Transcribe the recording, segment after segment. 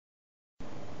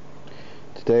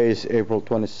Today is April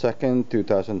 22nd,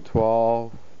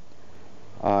 2012.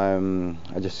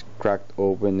 I just cracked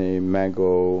open a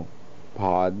mango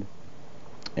pod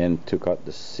and took out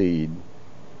the seed.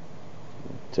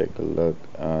 Take a look.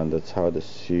 That's how the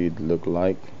seed look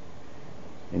like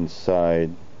inside.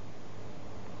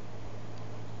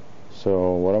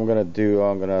 So what I'm gonna do,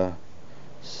 I'm gonna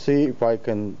see if I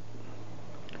can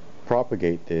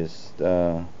propagate this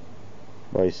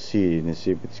by seed and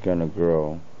see if it's gonna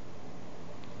grow.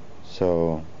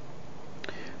 So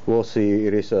we'll see.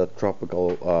 It is a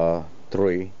tropical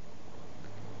tree.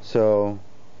 So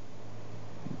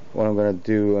what I'm gonna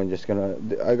do,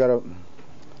 I got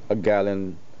a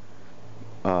gallon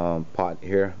pot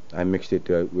here. I mixed it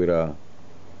with a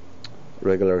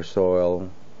regular soil,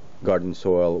 garden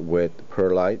soil, with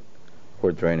perlite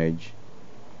for drainage.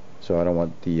 So I don't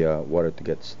want the water to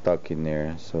get stuck in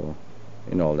there. So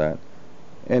that.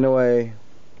 Anyway,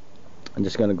 I'm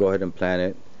just gonna go ahead and plant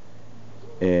it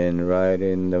right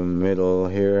in the middle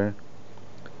here.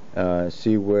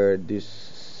 See where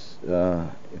this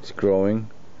it's growing.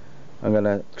 I'm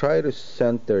gonna try to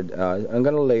center. I'm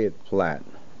gonna lay it flat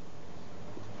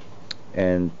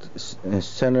and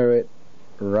center it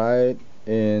right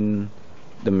in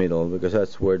the middle, because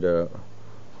that's where the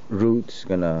roots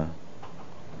gonna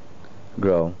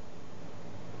grow.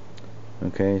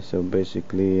 Okay, so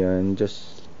basically, and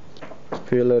just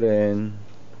fill it in.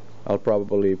 I'll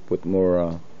probably put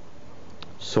more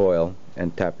soil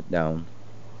and tap it down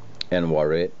and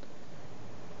water it.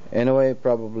 Anyway,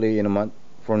 probably in a month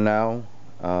from now,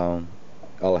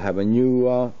 I'll have a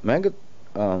new mango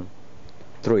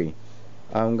tree.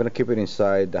 I'm gonna keep it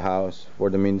inside the house for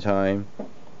the meantime.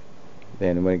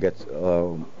 Then when it gets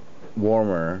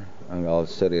warmer, I'll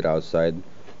set it outside.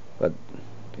 But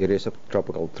it is a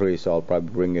tropical tree, so I'll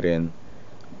probably bring it in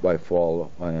by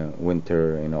fall,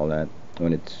 winter, and all that,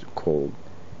 when it's cold.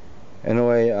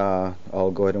 Anyway,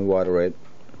 I'll go ahead and water it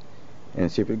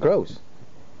and see if it grows.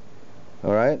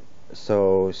 Alright,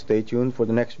 so stay tuned for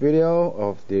the next video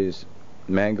of this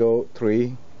mango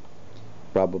tree,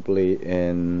 probably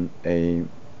in a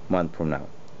month from now.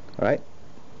 Alright,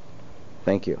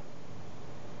 thank you.